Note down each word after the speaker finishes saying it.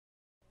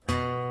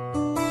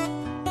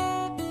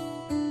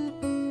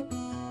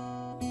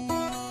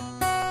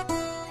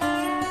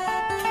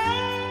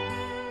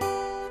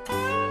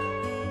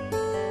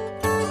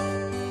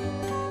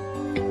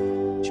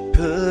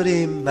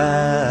came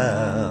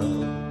out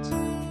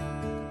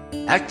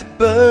like the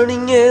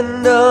burning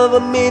end of a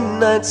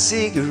midnight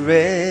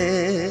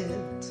cigarette.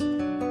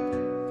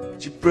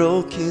 She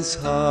broke his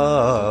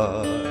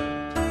heart,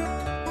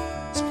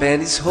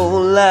 spent his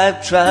whole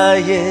life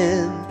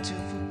trying to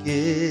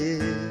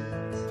forget.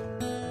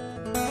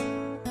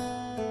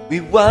 We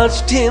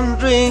watched him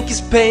drink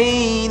his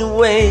pain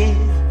away,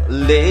 a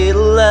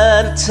little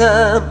at a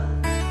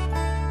time,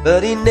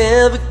 but he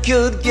never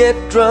could get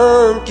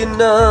drunk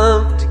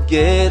enough to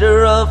get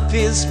her off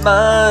his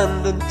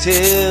mind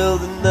until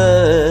the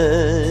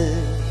night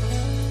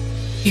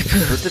he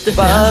put the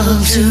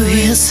bottle to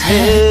his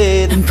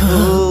head and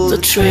pulled the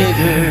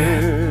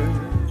trigger,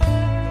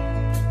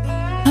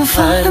 and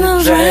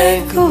finally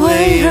drank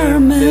away her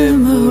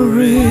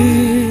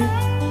memory.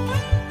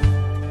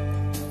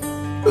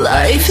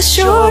 Life is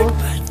short,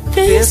 but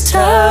this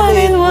time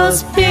it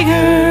was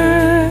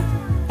bigger,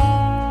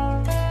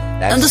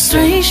 and the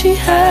strength she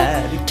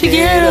had to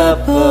get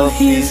up off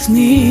his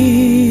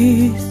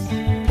knees.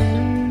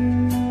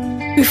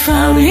 We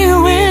found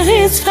him with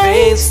his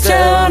face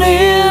down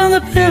in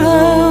the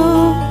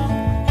pillow,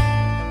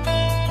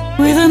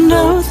 with a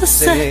note that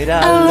said,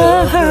 "I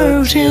love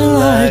her till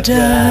I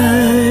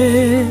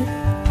die."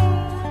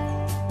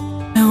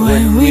 And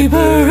when we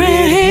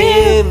buried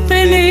him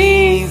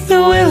beneath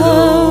the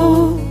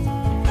willow,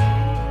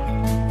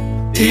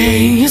 the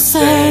angel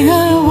sang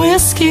a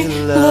whiskey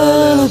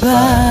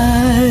lullaby.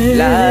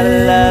 La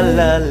la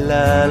la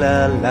la la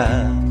la,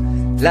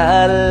 la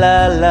la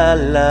la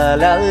la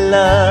la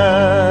la.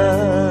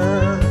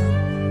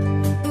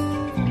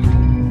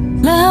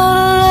 La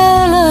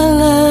la la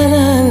la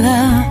la la,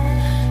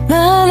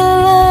 la la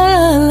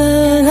la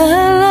la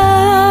la.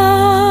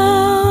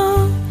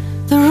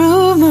 The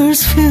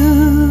rumors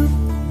flew,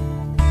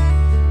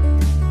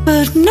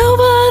 but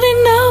nobody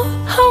knew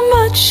how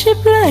much she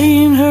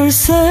blamed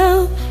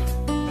herself.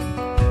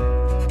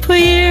 For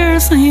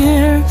years and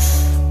years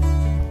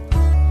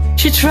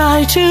she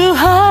tried to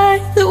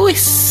hide the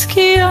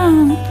whiskey on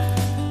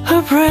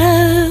her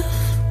breath.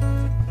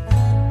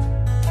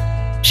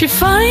 She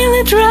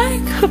finally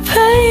drank her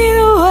pain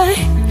away,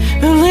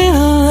 a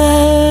little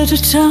at a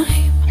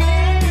time,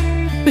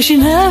 but she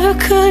never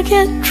could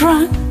get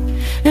drunk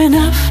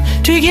enough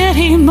to get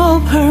him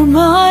off her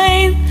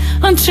mind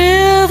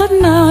until the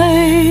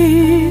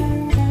night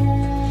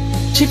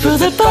she put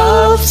the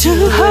bottle to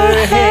her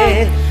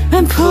head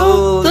and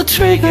pulled the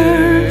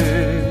trigger,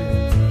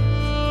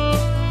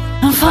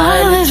 and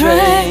finally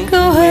drank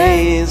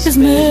away his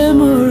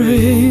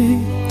memory.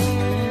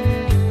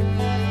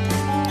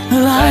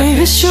 Life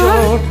is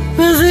short,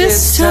 but this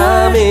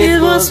time it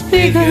was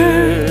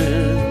bigger,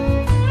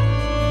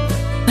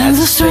 and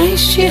the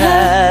strength she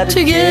had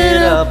to get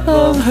up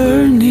on her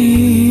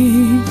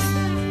knees.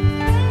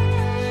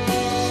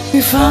 We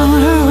found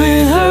her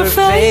with her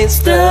face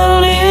down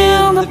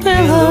in the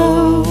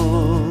pillow,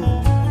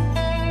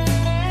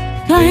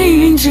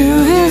 clinging to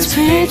his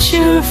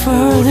picture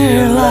for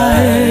dear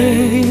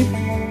life.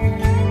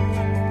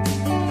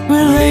 We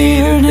lay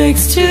her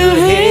next to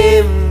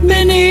him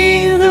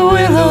beneath the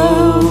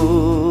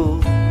willow,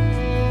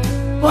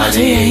 while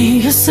the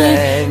angel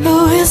sang a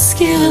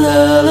whiskey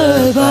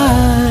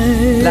lullaby.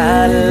 La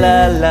la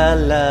la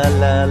la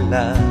la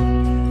la,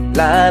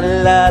 la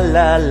la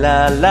la la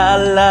la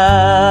la.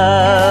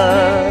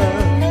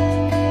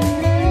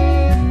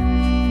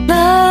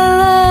 La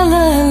la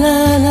la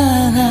la la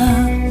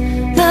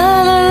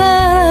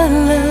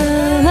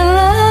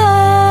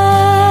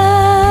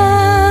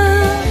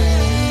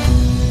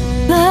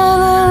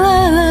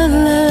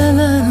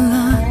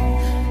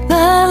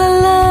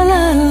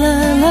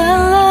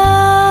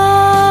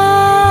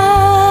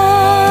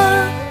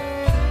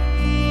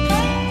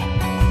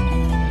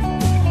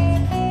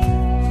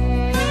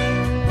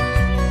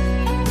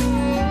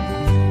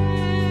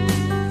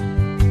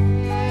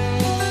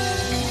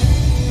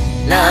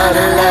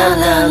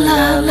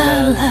la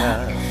la,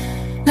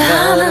 la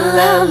la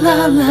la la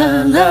la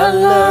la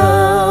la.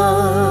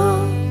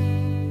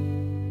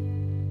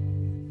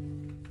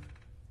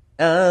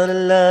 La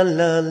la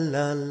la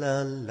la la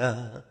la,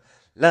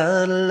 la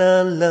la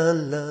la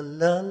la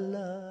la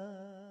la.